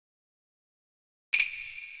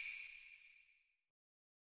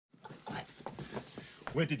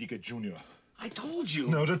Where did you get Junior? I told you.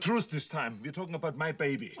 No, the truth this time. We're talking about my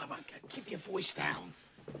baby. Come on, keep your voice down.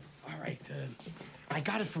 All right, I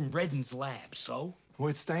got it from Redden's lab, so? Well,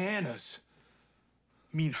 it's Diana's.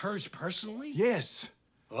 You mean hers personally? Yes.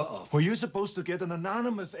 Uh-oh. Well, you're supposed to get an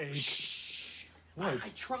anonymous egg. Shh. What? I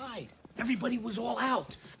tried. Everybody was all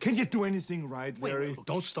out. Can you do anything right, Larry? Wait,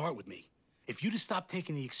 don't start with me. If you'd have stopped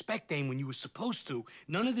taking the expectant when you were supposed to,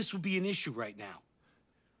 none of this would be an issue right now.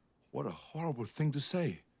 What a horrible thing to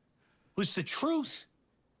say. It's the truth.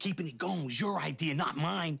 Keeping it going was your idea, not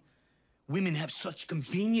mine. Women have such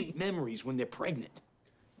convenient memories when they're pregnant.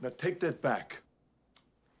 Now take that back.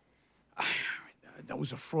 That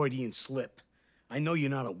was a Freudian slip. I know you're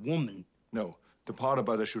not a woman. No, the part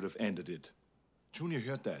about I should have ended it. Junior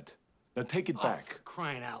heard that. Now take it back. For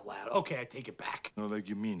crying out loud. Okay, I take it back. No, like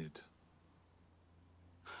you mean it.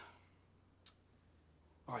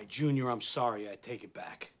 All right, Junior, I'm sorry. I take it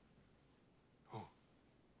back. Oh.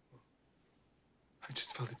 I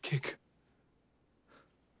just felt it kick.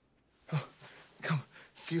 Oh, come,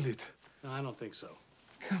 feel it. No, I don't think so.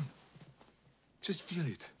 Come, just feel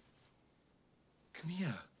it. Come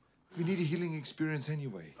here. We need a healing experience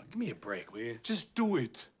anyway. Give me a break, will you? Just do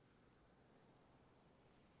it.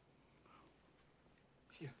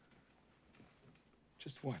 Here.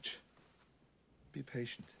 Just watch. Be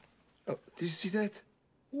patient. Oh, did you see that?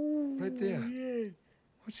 Ooh, right there. Yeah.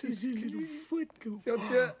 Watch His little foot go.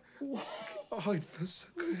 Out there. Oh, it feels so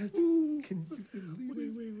good. Can you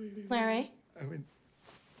believe it? Wait. Larry? I mean...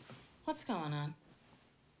 What's going on?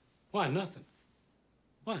 Why, nothing.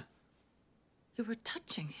 What? You were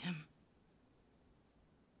touching him.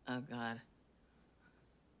 Oh, God.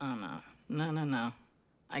 Oh, no. No.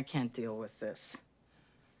 I can't deal with this.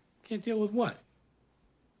 Can't deal with what?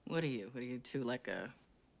 What are you? What are you two, like a...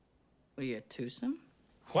 What are you, a twosome?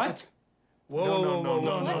 What? Whoa, no.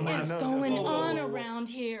 What is going on around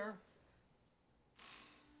here?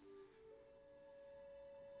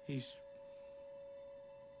 He's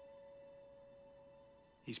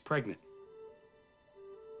pregnant.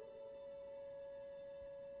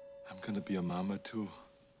 I'm gonna be a mama, too.